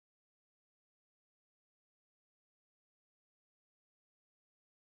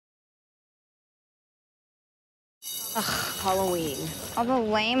Ugh, Halloween. All the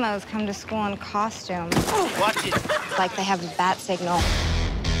lamos come to school in costumes. Watch it. Like they have a bat signal.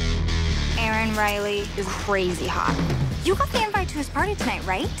 Aaron Riley is crazy hot. You got the invite to his party tonight,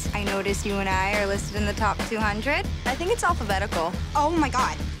 right? I noticed you and I are listed in the top 200. I think it's alphabetical. Oh my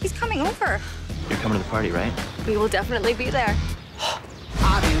God, he's coming over. You're coming to the party, right? We will definitely be there.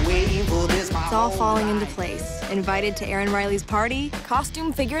 It's all falling into place. Invited to Aaron Riley's party,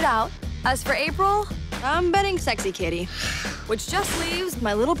 costume figured out. As for April, I'm betting sexy kitty. Which just leaves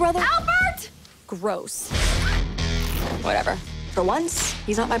my little brother, Albert! Gross. Whatever. For once,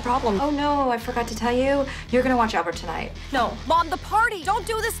 he's not my problem. Oh no, I forgot to tell you. You're gonna watch Albert tonight. No, Mom, the party! Don't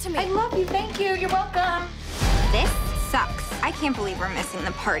do this to me! I love you, thank you, you're welcome. This sucks. I can't believe we're missing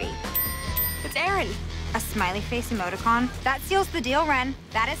the party. It's Aaron. A smiley face emoticon? That seals the deal, Ren.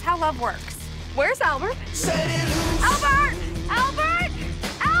 That is how love works. Where's Albert? Albert! Albert!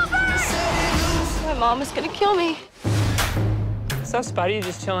 Albert! My mom is gonna kill me. So, Spidey, you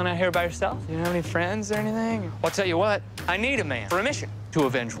just chilling out here by yourself? You don't have any friends or anything? Well, I'll tell you what, I need a man for a mission to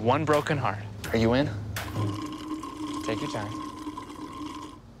avenge one broken heart. Are you in? Take your time.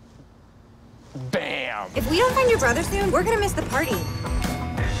 Bam! If we don't find your brother soon, we're gonna miss the party.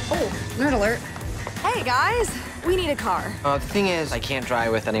 Oh, nerd alert. Hey, guys. We need a car. The thing is, I can't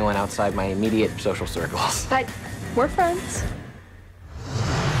drive with anyone outside my immediate social circles. But we're friends.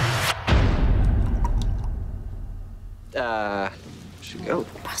 Should go.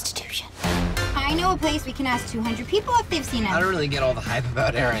 Prostitution. I know a place we can ask 200 people if they've seen him. I don't really get all the hype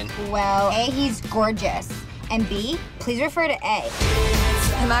about Aaron. Well, A, he's gorgeous. And B, please refer to A.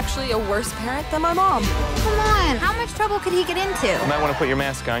 I'm actually a worse parent than my mom. Come on, how much trouble could he get into? You might want to put your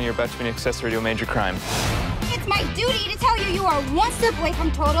mask on. You're about to be an accessory to a major crime. It's my duty to tell you you are one step away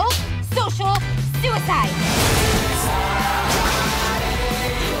from total social suicide.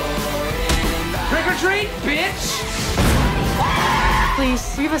 Trick or treat, bitch!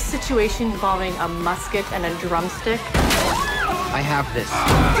 Please, we have a situation involving a musket and a drumstick. I have this.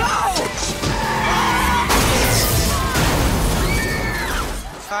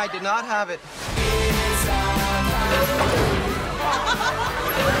 I did not have it.